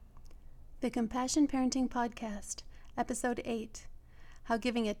The Compassion Parenting Podcast, Episode 8, How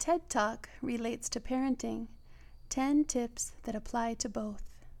Giving a TED Talk Relates to Parenting, 10 Tips That Apply to Both.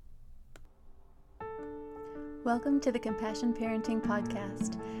 Welcome to the Compassion Parenting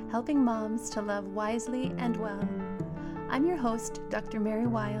Podcast, helping moms to love wisely and well. I'm your host, Dr. Mary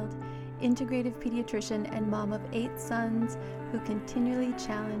Wild, integrative pediatrician and mom of 8 sons who continually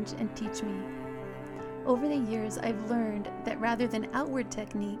challenge and teach me. Over the years, I've learned that rather than outward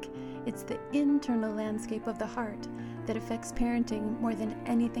technique, it's the internal landscape of the heart that affects parenting more than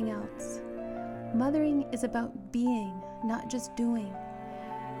anything else. Mothering is about being, not just doing.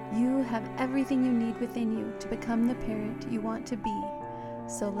 You have everything you need within you to become the parent you want to be,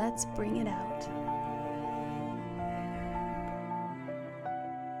 so let's bring it out.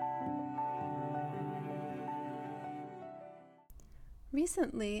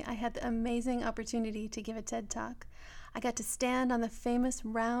 Recently, I had the amazing opportunity to give a TED Talk. I got to stand on the famous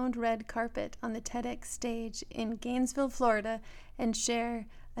round red carpet on the TEDx stage in Gainesville, Florida, and share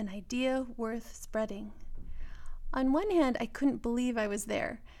an idea worth spreading. On one hand, I couldn't believe I was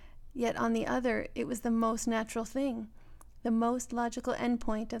there, yet on the other, it was the most natural thing, the most logical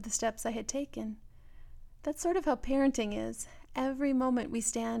endpoint of the steps I had taken. That's sort of how parenting is. Every moment we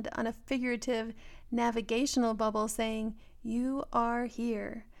stand on a figurative navigational bubble saying, "You are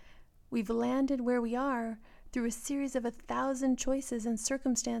here." We've landed where we are through a series of 1,000 choices and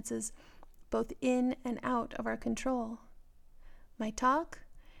circumstances, both in and out of our control. My talk?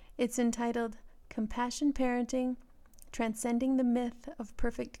 It's entitled Compassion Parenting, Transcending the Myth of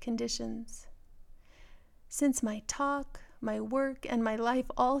Perfect Conditions. Since my talk, my work, and my life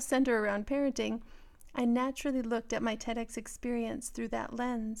all center around parenting, I naturally looked at my TEDx experience through that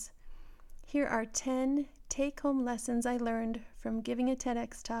lens. Here are 10 take-home lessons I learned from giving a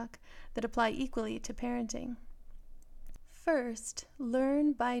TEDx talk that apply equally to parenting. First,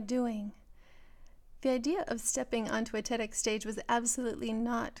 learn by doing. The idea of stepping onto a TEDx stage was absolutely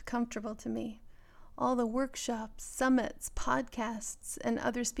not comfortable to me. All the workshops, summits, podcasts, and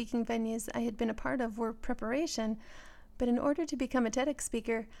other speaking venues I had been a part of were preparation, but in order to become a TEDx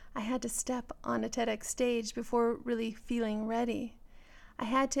speaker, I had to step on a TEDx stage before really feeling ready. I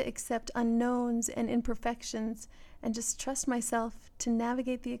had to accept unknowns and imperfections and just trust myself to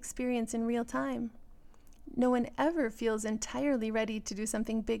navigate the experience in real time. No one ever feels entirely ready to do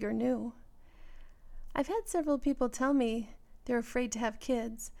something big or new. I've had several people tell me they're afraid to have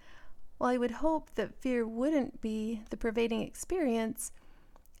kids. While I would hope that fear wouldn't be the pervading experience,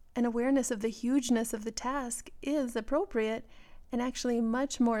 an awareness of the hugeness of the task is appropriate and actually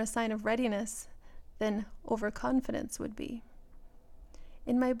much more a sign of readiness than overconfidence would be.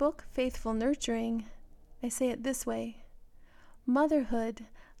 In my book, Faithful Nurturing, I say it this way: motherhood,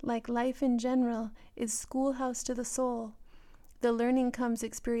 like life in general, is schoolhouse to the soul. The learning comes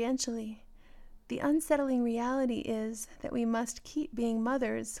experientially. The unsettling reality is that we must keep being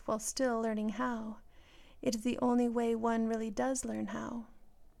mothers while still learning how. It is the only way one really does learn how.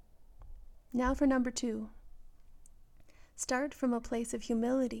 Now for number 2. Start from a place of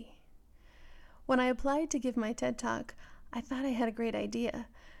humility. When I applied to give my TED Talk, I thought I had a great idea,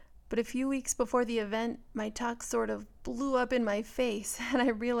 but a few weeks before the event, my talk sort of blew up in my face, and I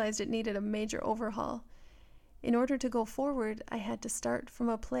realized it needed a major overhaul. In order to go forward, I had to start from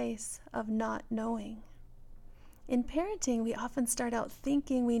a place of not knowing. In parenting, we often start out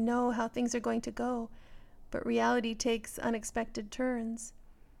thinking we know how things are going to go, but reality takes unexpected turns.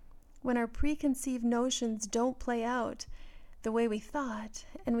 When our preconceived notions don't play out the way we thought,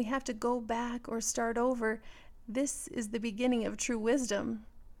 and we have to go back or start over, this is the beginning of true wisdom.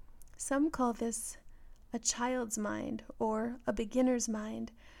 Some call this a child's mind or a beginner's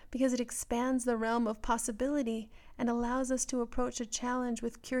mind because it expands the realm of possibility and allows us to approach a challenge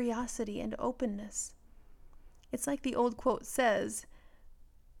with curiosity and openness. It's like the old quote says,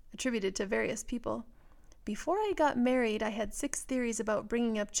 attributed to various people: "Before I got married, I had 6 theories about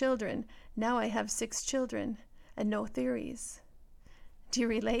bringing up children. Now I have 6 children and no theories." Do you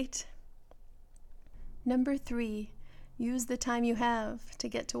relate? Number 3, use the time you have to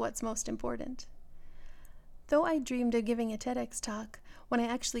get to what's most important. Though I dreamed of giving a TEDx talk, when I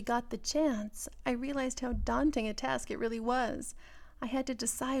actually got the chance, I realized how daunting a task it really was. I had to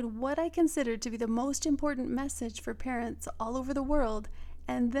decide what I considered to be the most important message for parents all over the world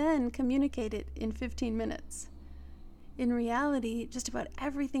and then communicate it in 15 minutes. In reality, just about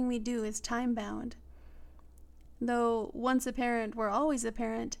everything we do is time-bound. Though once a parent, we're always a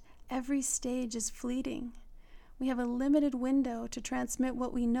parent, every stage is fleeting. We have a limited window to transmit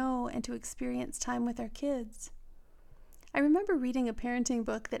what we know and to experience time with our kids. I remember reading a parenting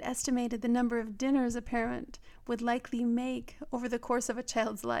book that estimated the number of dinners a parent would likely make over the course of a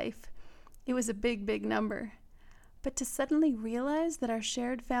child's life. It was a big, big number. But to suddenly realize that our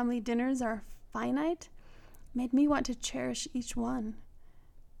shared family dinners are finite made me want to cherish each one.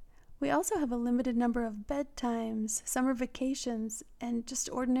 We also have a limited number of bedtimes, summer vacations, and just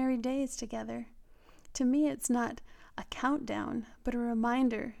ordinary days together. To me, it's not a countdown, but a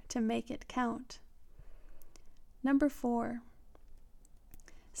reminder to make it count. Number 4,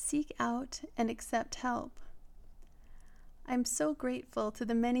 seek out and accept help. I'm so grateful to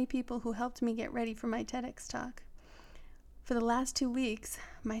the many people who helped me get ready for my TEDx talk. For the last 2 weeks,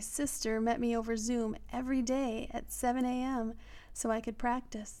 my sister met me over Zoom every day at 7 a.m. so I could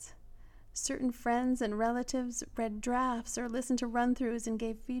practice. Certain friends and relatives read drafts or listened to run-throughs and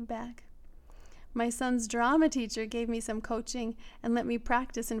gave feedback. My son's drama teacher gave me some coaching and let me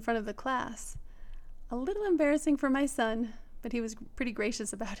practice in front of the class. A little embarrassing for my son, but he was pretty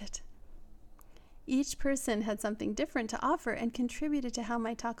gracious about it. Each person had something different to offer and contributed to how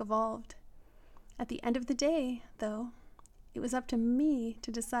my talk evolved. At the end of the day, though, it was up to me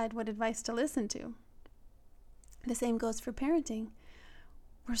to decide what advice to listen to. The same goes for parenting.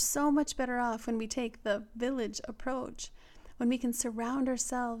 We're so much better off when we take the village approach, when we can surround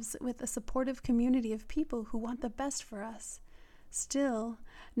ourselves with a supportive community of people who want the best for us. Still,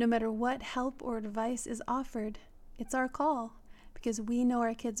 no matter what help or advice is offered, it's our call because we know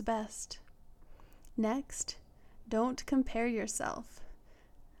our kids best. Next, don't compare yourself.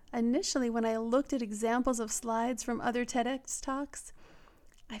 Initially, when I looked at examples of slides from other TEDx talks,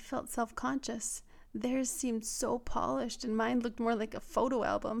 I felt self-conscious. Theirs seemed so polished and mine looked more like a photo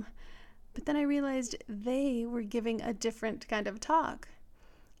album. But then I realized they were giving a different kind of talk.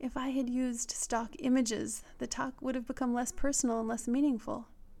 If I had used stock images, the talk would have become less personal and less meaningful.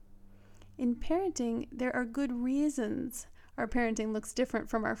 In parenting, there are good reasons our parenting looks different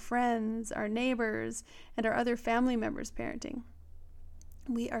from our friends, our neighbors, and our other family members' parenting.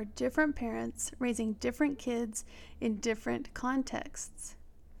 We are different parents raising different kids in different contexts.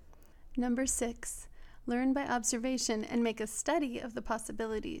 Number 6, learn by observation and make a study of the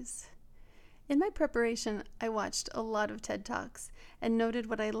possibilities. In my preparation, I watched a lot of TED Talks and noted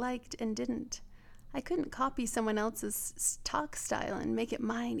what I liked and didn't. I couldn't copy someone else's talk style and make it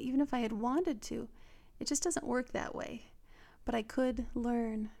mine, even if I had wanted to. It just doesn't work that way. But I could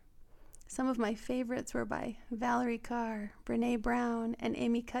learn. Some of my favorites were by Valerie Carr, Brené Brown, and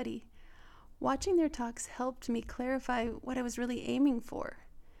Amy Cuddy. Watching their talks helped me clarify what I was really aiming for.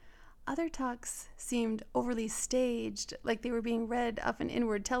 Other talks seemed overly staged, like they were being read off an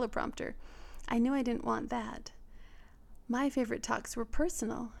inward teleprompter. I knew I didn't want that. My favorite talks were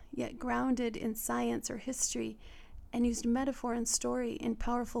personal, yet grounded in science or history, and used metaphor and story in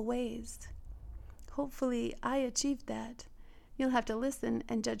powerful ways. Hopefully, I achieved that. You'll have to listen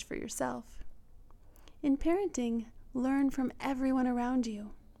and judge for yourself. In parenting, learn from everyone around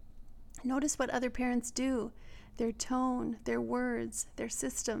you. Notice what other parents do, their tone, their words, their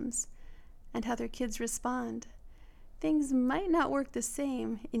systems, and how their kids respond. Things might not work the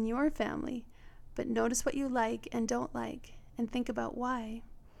same in your family, but notice what you like and don't like, and think about why.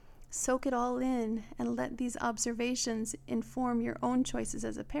 Soak it all in and let these observations inform your own choices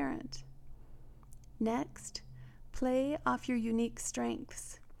as a parent. Next, play off your unique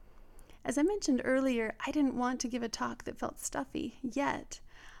strengths. As I mentioned earlier, I didn't want to give a talk that felt stuffy, yet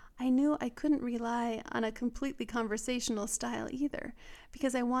I knew I couldn't rely on a completely conversational style either,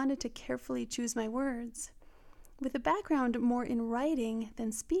 because I wanted to carefully choose my words. With a background more in writing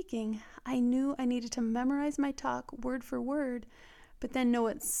than speaking, I knew I needed to memorize my talk word for word, but then know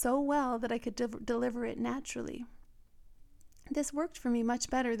it so well that I could deliver it naturally. This worked for me much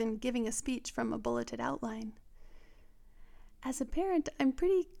better than giving a speech from a bulleted outline. As a parent, I'm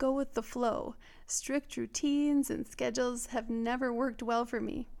pretty go with the flow. Strict routines and schedules have never worked well for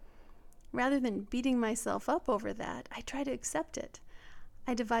me. Rather than beating myself up over that, I try to accept it.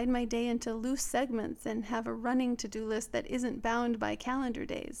 I divide my day into loose segments and have a running to-do list that isn't bound by calendar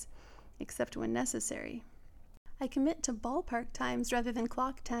days, except when necessary. I commit to ballpark times rather than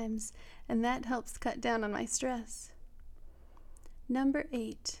clock times, and that helps cut down on my stress. Number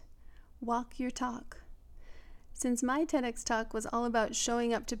 8, walk your talk. Since my TEDx talk was all about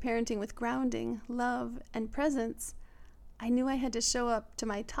showing up to parenting with grounding, love, and presence, I knew I had to show up to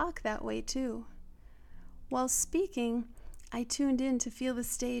my talk that way too. While speaking, I tuned in to feel the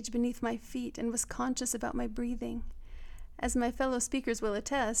stage beneath my feet and was conscious about my breathing. As my fellow speakers will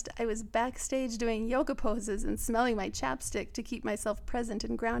attest, I was backstage doing yoga poses and smelling my chapstick to keep myself present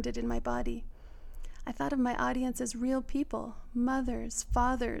and grounded in my body. I thought of my audience as real people, mothers,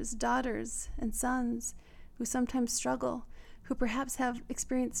 fathers, daughters, and sons, who sometimes struggle, who perhaps have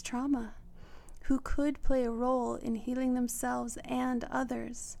experienced trauma, who could play a role in healing themselves and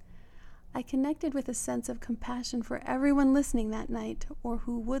others. I connected with a sense of compassion for everyone listening that night or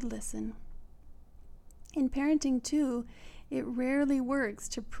who would listen. In parenting, too, it rarely works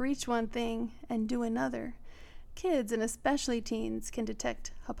to preach one thing and do another. Kids, and especially teens, can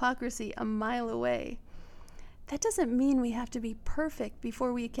detect hypocrisy a mile away. That doesn't mean we have to be perfect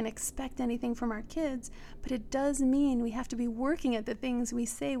before we can expect anything from our kids, but it does mean we have to be working at the things we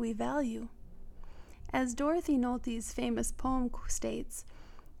say we value. As Dorothy Nolte's famous poem states,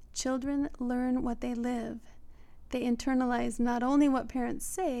 children learn what they live. They internalize not only what parents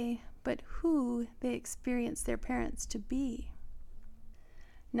say, but who they experience their parents to be.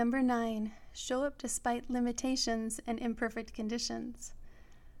 Number 9, show up despite limitations and imperfect conditions.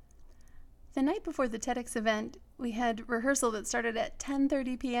 The night before the TEDx event, we had rehearsal that started at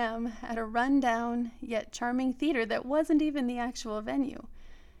 10:30 p.m. at a run-down yet charming theater that wasn't even the actual venue.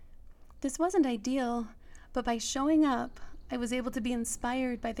 This wasn't ideal, but by showing up, I was able to be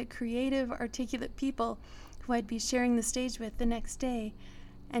inspired by the creative, articulate people who I'd be sharing the stage with the next day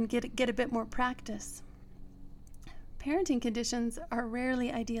and get a bit more practice. Parenting conditions are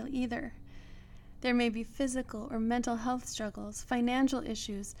rarely ideal either. There may be physical or mental health struggles, financial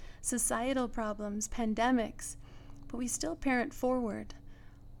issues, societal problems, pandemics, but we still parent forward,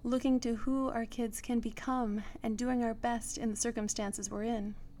 looking to who our kids can become and doing our best in the circumstances we're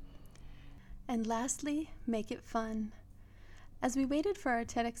in. And lastly, make it fun. As we waited for our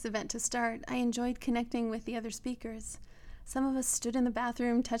TEDx event to start, I enjoyed connecting with the other speakers. Some of us stood in the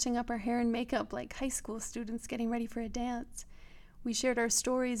bathroom touching up our hair and makeup like high school students getting ready for a dance. We shared our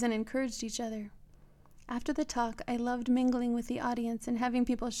stories and encouraged each other. After the talk, I loved mingling with the audience and having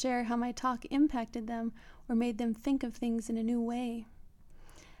people share how my talk impacted them or made them think of things in a new way.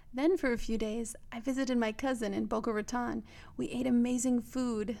 Then for a few days, I visited my cousin in Boca Raton. We ate amazing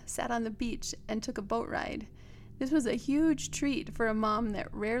food, sat on the beach, and took a boat ride. This was a huge treat for a mom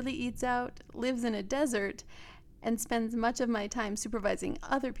that rarely eats out, lives in a desert, and spends much of my time supervising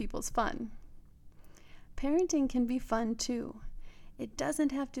other people's fun. Parenting can be fun too. It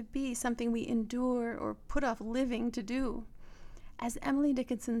doesn't have to be something we endure or put off living to do. As Emily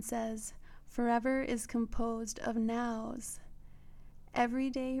Dickinson says, forever is composed of nows.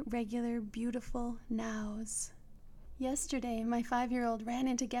 Everyday, regular, beautiful nows. Yesterday, my 5-year-old ran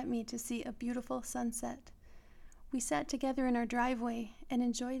in to get me to see a beautiful sunset. We sat together in our driveway and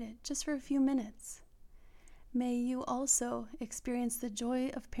enjoyed it just for a few minutes. May you also experience the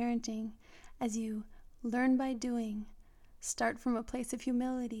joy of parenting as you learn by doing, start from a place of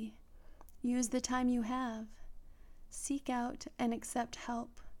humility, use the time you have, seek out and accept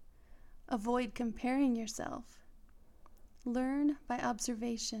help, avoid comparing yourself, learn by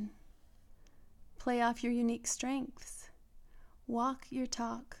observation, play off your unique strengths, walk your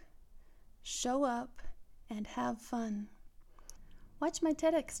talk, show up, and have fun. Watch my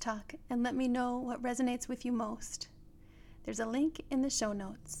TEDx talk and let me know what resonates with you most. There's a link in the show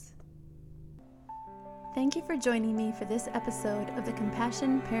notes. Thank you for joining me for this episode of the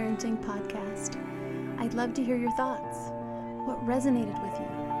Compassion Parenting Podcast. I'd love to hear your thoughts. What resonated with you?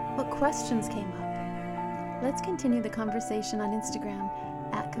 What questions came up? Let's continue the conversation on Instagram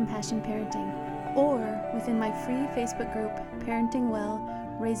 @Compassion Parenting or within my free Facebook group, Parenting Well,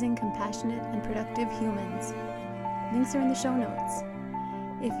 Raising Compassionate and Productive Humans. Links are in the show notes.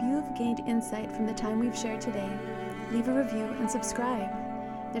 If you've gained insight from the time we've shared today, leave a review and subscribe.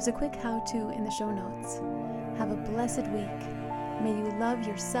 There's a quick how-to in the show notes. Have a blessed week. May you love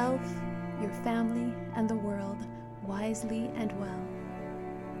yourself, your family, and the world wisely and well.